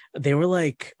 They were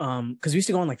like, because we used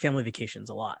to go on like family vacations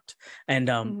a lot, and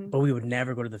but we would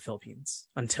never go to the Philippines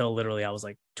until literally I was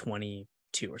like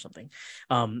 22 or something.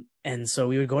 And so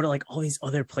we would go to like all these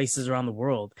other places around the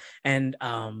world, and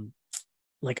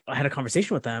like I had a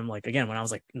conversation with them, like, again, when I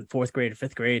was like in 4th grade or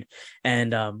 5th grade,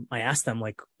 and I asked them,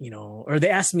 like, or they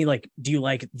asked me, like, do you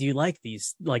like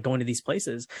these, like, going to these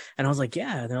places? And I was like,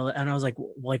 yeah. And I was like,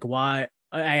 why?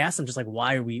 I asked them just like,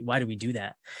 why do we do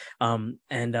that? And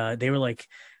they were like,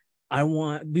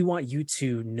 we want you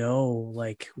to know,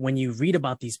 like, when you read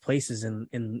about these places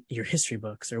in your history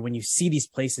books, or when you see these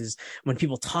places, when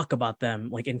people talk about them,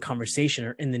 like in conversation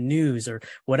or in the news or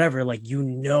whatever, like,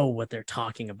 what they're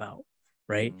talking about.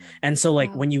 Right. And so,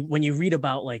 like, when you read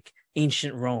about like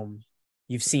ancient Rome,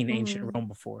 you've seen ancient Rome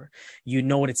before,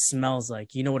 what it smells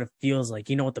like, what it feels like,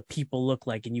 what the people look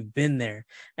like, and you've been there,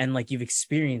 and like you've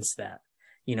experienced that,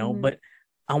 but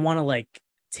I want to like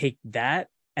take that,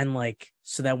 and like,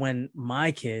 so that when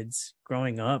my kids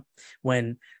growing up,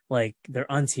 when like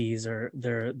their aunties or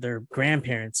their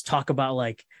grandparents talk about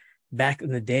like back in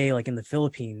the day, like in the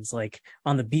Philippines, like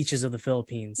on the beaches of the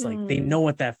Philippines, like they know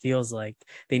what that feels like.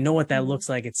 They know what that looks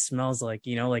like. It smells like,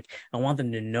 you know, like I want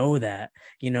them to know that,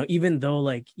 you know, even though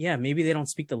like, yeah, maybe they don't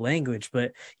speak the language,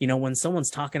 but you know, when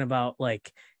someone's talking about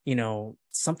like, you know,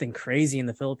 something crazy in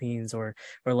the Philippines or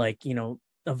like, you know,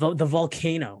 the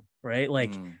volcano, right?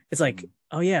 Like it's like,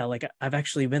 oh yeah, like I've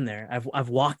actually been there. I've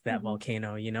walked that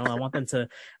volcano, you know. I want them to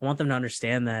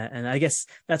understand that. And I guess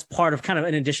that's part of kind of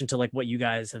in addition to like what you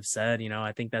guys have said, you know,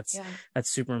 I think that's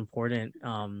super important.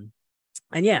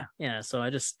 And yeah. So I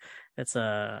just that's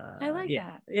I like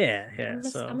that. Yeah.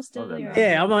 I'm still there.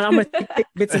 Yeah, I'm a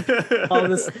bits and all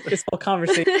this whole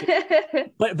conversation.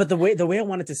 But the way I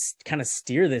wanted to kind of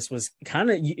steer this was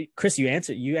kind of Chris, you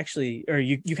answered, you actually, or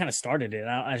you kind of started it.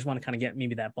 I just want to kind of get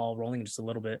maybe that ball rolling just a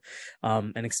little bit,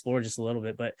 and explore just a little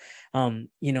bit. But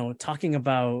you know, talking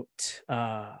about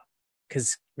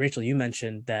because Rachel, you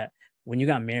mentioned that when you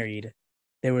got married,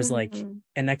 there was like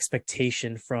an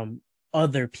expectation from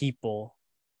other people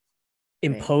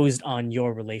imposed on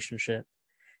your relationship.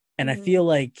 And I feel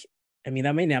like, I mean,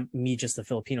 that may not be just a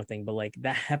Filipino thing, but like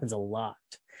that happens a lot.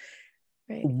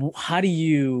 Right. How do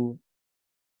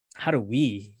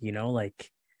we, you know,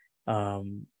 like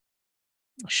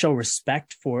show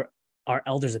respect for our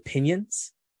elders'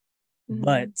 opinions,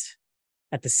 but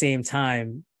at the same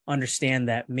time understand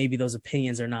that maybe those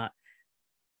opinions are not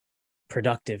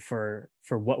productive for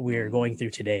what we're going through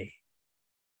today?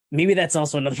 Maybe that's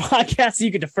also another podcast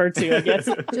you could defer to, I guess.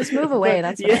 Just move away.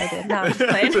 That's what I did. No, I'm just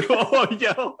playing.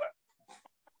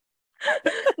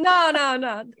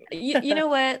 No. You know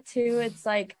what, too? It's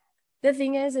like, the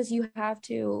thing is you have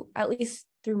to, at least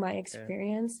through my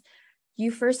experience,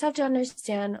 you first have to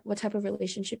understand what type of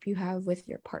relationship you have with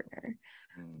your partner.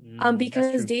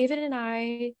 Because David and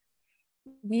I,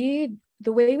 the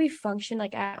way we function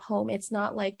like at home, it's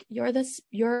not like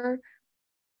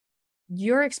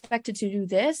you're expected to do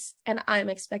this and I'm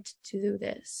expected to do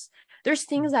this. There's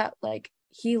things that like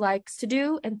he likes to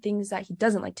do and things that he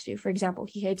doesn't like to do. For example,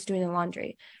 he hates doing the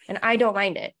laundry and I don't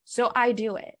mind it, so I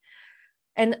do it.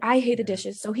 And I hate the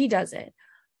dishes, so he does it.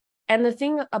 And the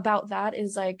thing about that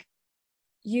is like,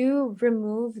 you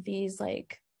remove these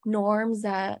like norms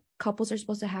that couples are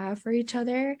supposed to have for each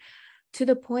other, to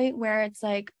the point where it's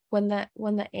like when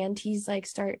the aunties like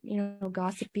start, you know,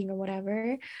 gossiping or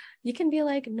whatever, you can be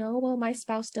like, no, well, my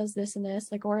spouse does this and this,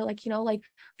 like, or like, you know, like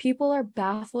people are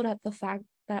baffled at the fact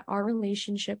that our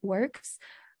relationship works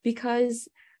because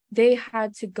they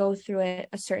had to go through it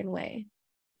a certain way,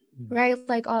 right?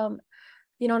 Like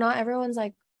you know, not everyone's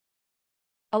like,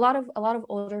 a lot of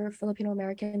older Filipino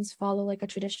Americans follow like a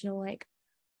traditional, like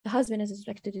the husband is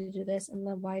expected to do this and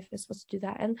the wife is supposed to do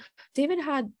that. And David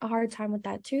had a hard time with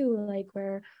that too, like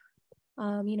where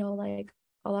you know, like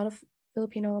a lot of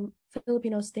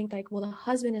Filipinos think like, well, the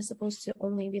husband is supposed to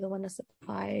only be the one to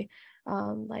supply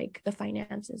like the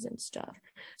finances and stuff.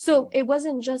 So it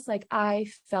wasn't just like I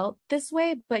felt this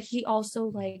way, but he also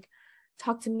like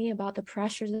talked to me about the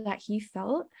pressures that he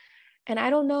felt. And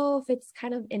I don't know if it's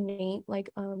kind of innate,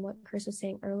 like what Chris was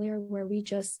saying earlier, where we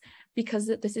just, because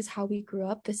this is how we grew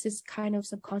up, this is kind of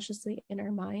subconsciously in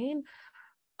our mind.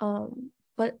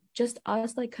 But just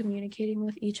us like communicating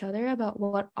with each other about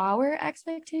what our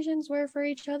expectations were for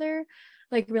each other,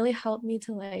 like really helped me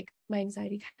to like, my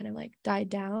anxiety kind of like died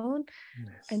down.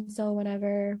 Nice. And so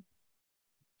whenever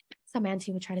some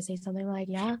auntie would try to say something like,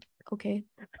 yeah, okay.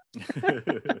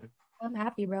 I'm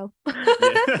happy, bro.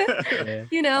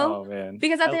 You know,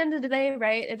 because at the end of the day,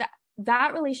 right,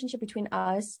 that relationship between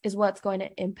us is what's going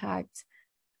to impact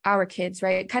our kids,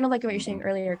 right? Kind of like what you're saying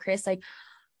earlier, Chris, like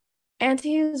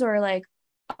aunties or like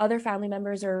other family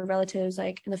members or relatives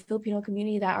like in the Filipino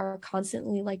community that are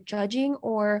constantly like judging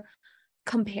or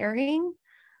comparing,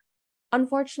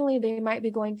 unfortunately they might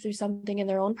be going through something in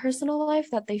their own personal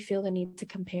life that they feel the need to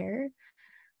compare.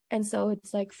 And so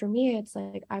it's like, for me, it's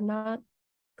like, I'm not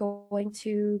going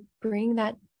to bring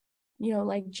that, you know,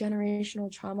 like generational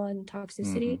trauma and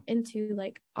toxicity into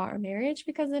like our marriage,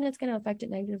 because then it's going to affect it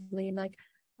negatively. And like,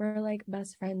 we're like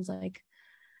best friends, like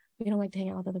we don't like to hang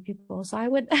out with other people. So I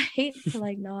would hate to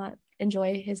like not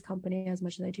enjoy his company as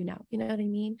much as I do now, you know what I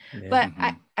mean? But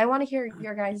I want to hear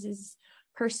your guys's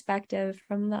perspective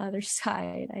from the other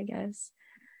side, I guess.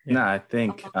 No, I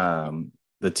think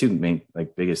the two main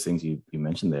like biggest things you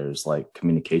mentioned there is like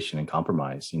communication and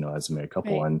compromise, you know, as a married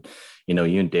couple. Right. And, you know,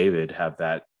 you and David have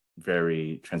that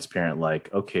very transparent,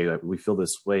 like, okay, we feel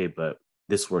this way, but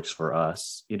this works for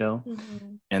us, you know?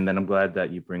 And then I'm glad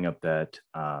that you bring up that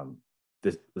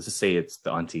let's just say it's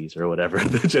the aunties or whatever,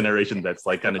 the generation that's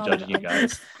like kind of judging you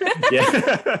guys.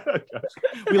 Yeah.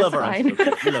 We love our aunties.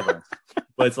 We love our aunties.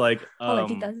 But it's like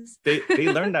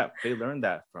they learned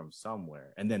that from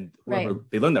somewhere, and then whoever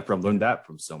they learned that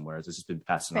from somewhere. It's just been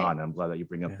passing on. And I'm glad that you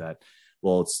bring up that.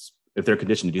 Well, it's if they're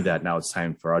conditioned to do that, now it's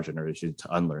time for our generation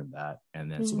to unlearn that, and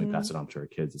then so we pass it on to our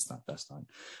kids. It's not passed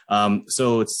on.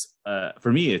 So it's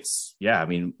for me, it's I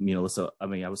mean, Melissa, I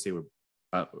mean, I would say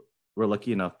we're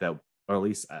lucky enough that, or at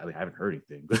least I haven't heard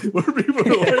anything.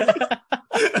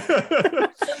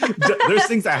 There's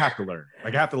things I have to learn.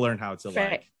 Like I have to learn how to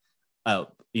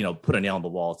put a nail on the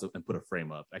wall and put a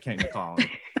frame up. I can't even call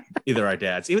either our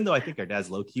dads, even though I think our dads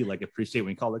low key like appreciate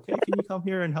when you call like, hey, can you come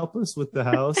here and help us with the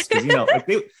house? Because like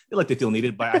they like to feel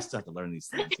needed, but I still have to learn these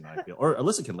things. I feel, or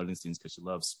Alyssa can learn these things because she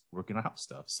loves working on house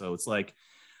stuff. So it's like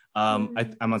I'm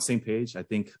on the same page. I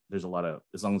think there's a lot of,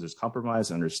 as long as there's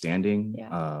compromise, understanding,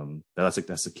 that's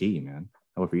the key, man.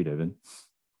 How about for you, David?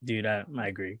 Dude, I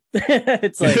agree.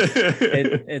 It's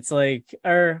like,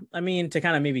 or I mean, to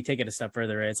kind of maybe take it a step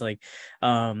further, right? It's like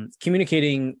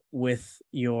communicating with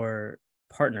your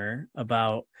partner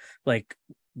about like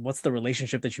what's the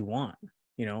relationship that you want,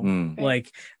 like,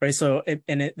 right? So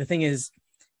the thing is,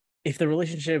 if the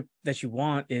relationship that you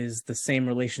want is the same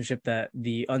relationship that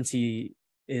the auntie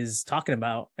is talking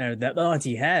about, or that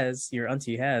your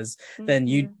auntie has, then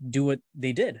you do what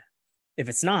they did. If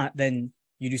it's not, then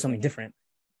you do something different,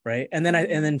 right? And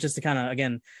then just to kind of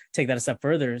again take that a step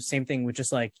further, same thing with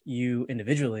just like you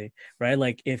individually, right?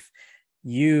 Like if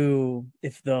the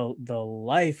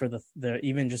life or the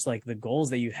even just like the goals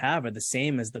that you have are the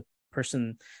same as the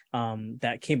person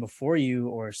that came before you,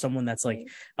 or someone that's like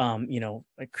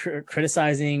like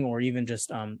criticizing or even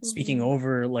just speaking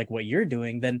over like what you're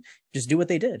doing, then just do what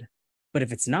they did. But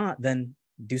if it's not, then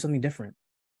do something different.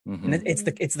 And it's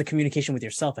the communication with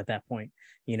yourself at that point,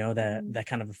 that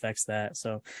kind of affects that.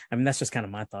 So I mean, that's just kind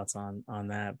of my thoughts on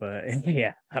that. But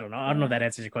I don't know if that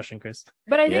answers your question, Chris.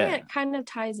 But I think it kind of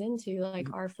ties into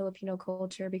like our Filipino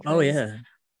culture, because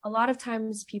a lot of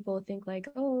times people think like,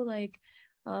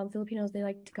 Filipinos, they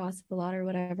like to gossip a lot or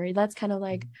whatever. That's kind of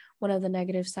like one of the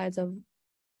negative sides of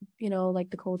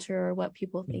like the culture or what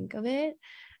people think of it.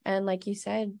 And like you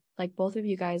said, like both of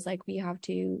you guys, like we have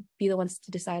to be the ones to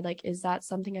decide, like, is that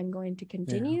something I'm going to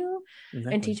continue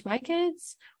and teach my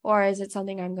kids, or is it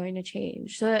something I'm going to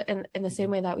change? So in the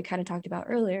same way that we kind of talked about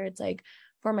earlier, it's like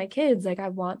for my kids, like I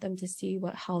want them to see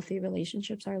what healthy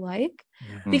relationships are like,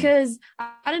 because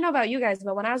I don't know about you guys,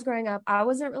 but when I was growing up, I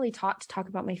wasn't really taught to talk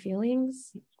about my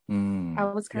feelings.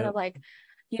 I was kind of like,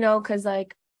 because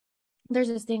like there's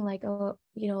this thing like, well,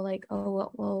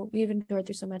 we've endured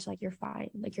through so much, like you're fine,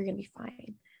 like you're gonna be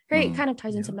fine. Great, kind of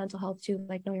ties into mental health too,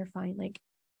 like, no, you're fine, like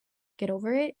get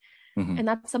over it. And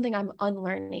that's something I'm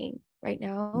unlearning right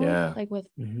now, like with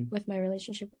my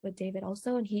relationship with David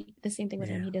also, and the same thing with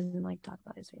him, he doesn't like talk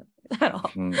about his feelings at all.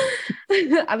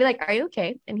 I'll be like, are you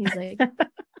okay? And he's like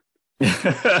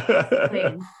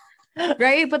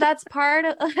right, but that's part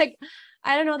of like,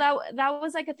 I don't know, that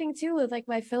was like a thing too with like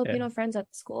my Filipino friends at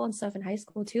school and stuff in high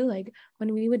school too. Like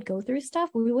when we would go through stuff,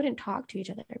 we wouldn't talk to each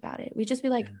other about it. We'd just be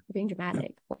like, we're being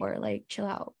dramatic, or like, chill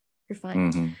out, you're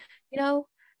fine,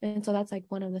 And so that's like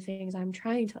one of the things I'm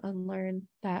trying to unlearn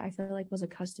that I feel like was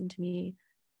accustomed to me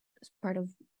as part of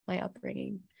my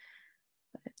upbringing.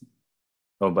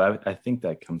 But I think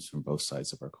that comes from both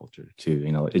sides of our culture too.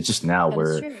 It's just now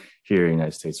we're here in the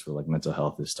United States where like mental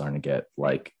health is starting to get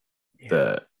like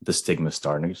the stigma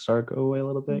starting to go away a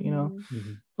little bit,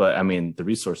 But I mean, the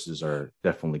resources are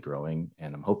definitely growing,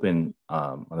 and I'm hoping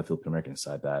on the Filipino American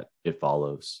side that it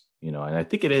follows, and I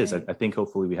think it is. I think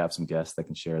hopefully we have some guests that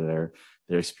can share their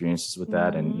experiences with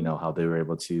that, and how they were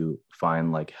able to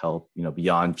find like help,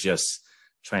 beyond just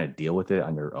trying to deal with it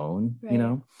on your own,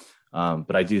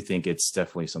 But I do think it's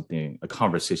definitely a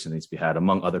conversation that needs to be had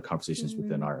among other conversations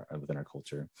within our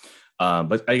culture.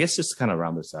 But I guess just to kind of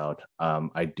round this out,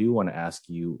 I do want to ask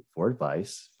you for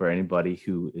advice for anybody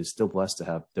who is still blessed to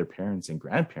have their parents and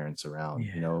grandparents around,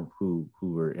 who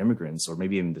were immigrants, or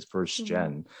maybe even this first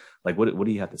gen. Like, what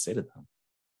do you have to say to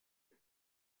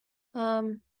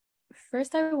them?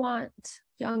 First, I want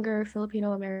younger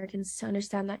Filipino Americans to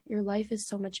understand that your life is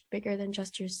so much bigger than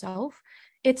just yourself.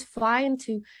 It's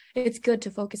good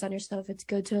to focus on yourself. It's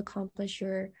good to accomplish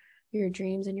your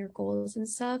dreams and your goals and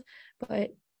stuff.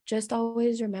 But just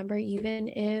always remember, even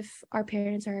if our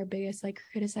parents are our biggest like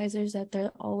criticizers, that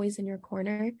they're always in your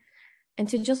corner, and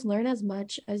to just learn as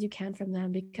much as you can from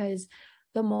them. Because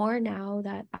the more now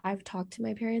that I've talked to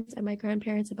my parents and my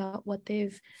grandparents about what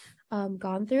they've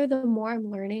gone through, the more I'm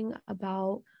learning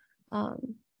about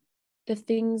the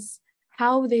things,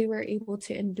 how they were able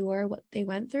to endure what they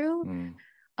went through.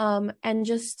 And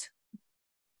just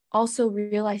also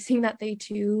realizing that they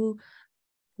too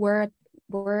were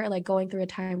like going through a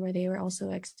time where they were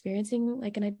also experiencing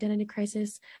like an identity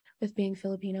crisis with being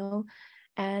Filipino.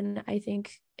 And I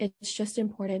think it's just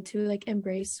important to like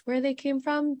embrace where they came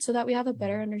from so that we have a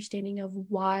better understanding of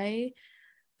why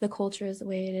the culture is the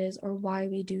way it is, or why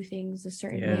we do things a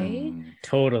certain way.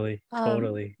 Totally.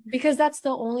 Because that's the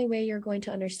only way you're going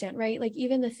to understand, right? Like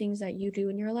even the things that you do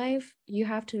in your life, you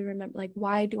have to remember, like,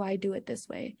 why do I do it this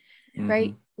way?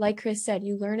 Right? Like Chris said,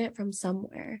 you learn it from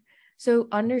somewhere. So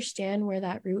understand where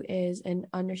that root is and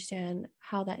understand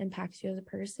how that impacts you as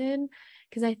a person.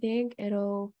 Because I think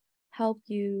it'll help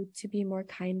you to be more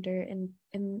kinder in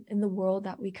the world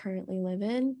that we currently live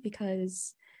in,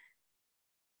 because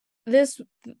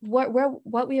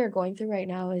what we are going through right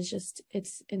now is just,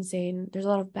 it's insane. There's a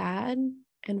lot of bad,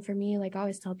 and for me, like I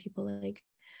always tell people, like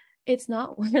it's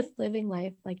not worth living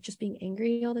life like just being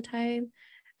angry all the time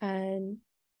and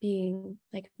being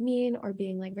like mean or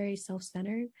being like very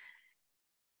self-centered.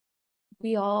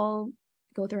 We all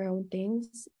go through our own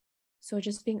things, so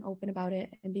just being open about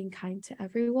it and being kind to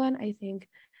everyone, I think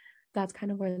that's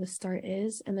kind of where the start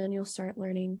is. And then you'll start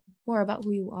learning more about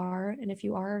who you are. And if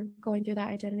you are going through that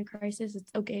identity crisis,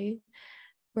 it's okay.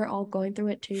 We're all going through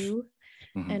it too.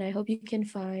 And I hope you can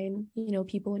find,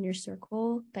 people in your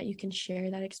circle that you can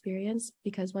share that experience,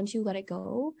 because once you let it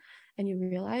go and you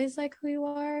realize like who you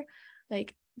are,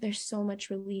 like there's so much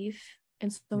relief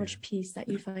and so much peace that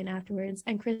you find afterwards.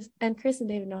 And Chris and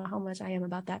David know how much I am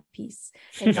about that peace.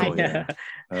 So you know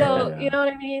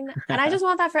what I mean? And I just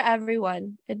want that for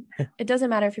everyone. It doesn't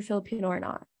matter if you're Filipino or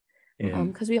not.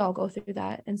 Because we all go through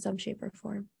that in some shape or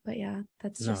form. But yeah,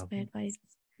 that's just my advice.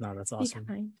 No, that's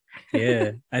awesome.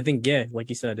 I think, like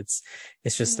you said, it's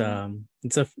just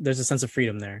there's a sense of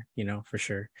freedom there, for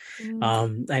sure.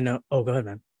 I know. Oh, go ahead,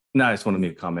 man. No, I just wanted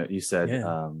to comment. You said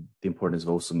the importance of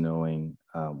also knowing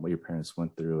what your parents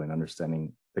went through and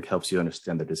understanding, like, helps you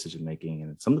understand their decision making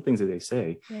and some of the things that they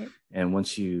say. Right. And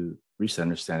once you reach that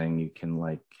understanding, you can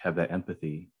like have that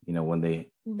empathy. When they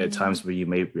at times where you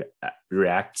may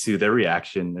react to their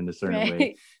reaction in a certain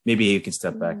way, maybe you can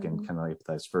step back and kind of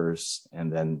empathize first,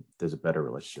 and then there's a better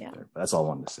relationship there. But that's all I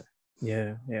wanted to say.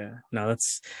 No,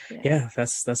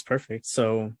 that's perfect.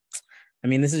 So I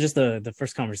mean, this is just the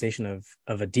first conversation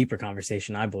of a deeper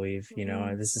conversation, I believe.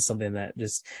 This is something that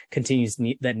just continues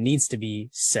that needs to be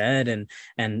said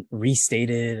and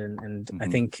restated. And I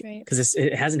think because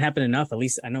it hasn't happened enough, at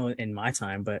least I know in my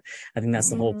time, but I think that's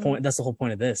the whole point. That's the whole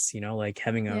point of this, like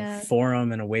having a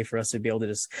forum and a way for us to be able to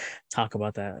just talk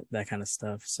about that kind of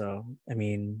stuff. So, I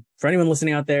mean, for anyone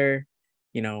listening out there,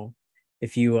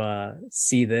 if you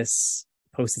see this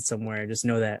posted somewhere, just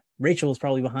know that Rachel is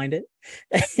probably behind it,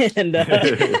 and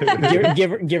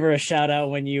give her a shout out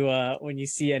when you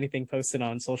see anything posted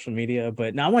on social media.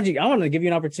 But now I want to give you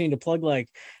an opportunity to plug like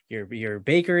your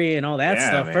bakery and all that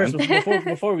stuff, man. First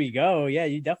before we go. Yeah,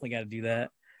 you definitely got to do that.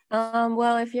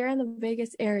 Well, if you're in the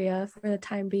Vegas area for the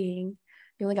time being,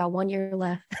 you only got 1 year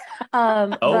left.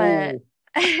 But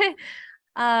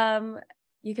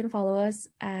you can follow us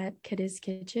at Cadiz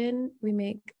Kitchen. We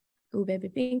make ube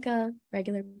bibingka,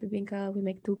 regular bibingka. We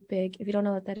make tupig. If you don't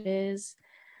know what that is,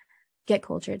 get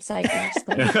cultured.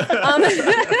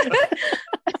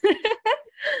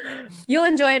 You'll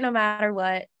enjoy it no matter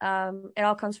what. It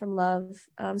all comes from love.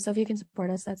 So if you can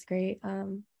support us, that's great.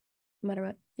 No matter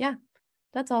what. Yeah,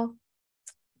 that's all.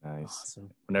 Nice.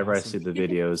 Awesome. Whenever I see the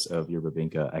videos of your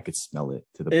bibingka, I could smell it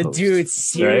to the post. Dude,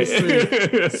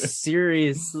 seriously.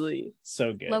 Seriously.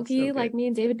 So good. Low-key, so like me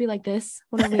and David be like this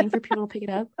when we're waiting for people to pick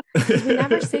it up. We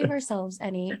never save ourselves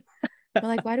any. We're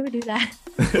like, why do we do that?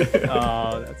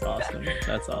 Oh, that's awesome.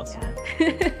 That's awesome.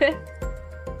 Yeah.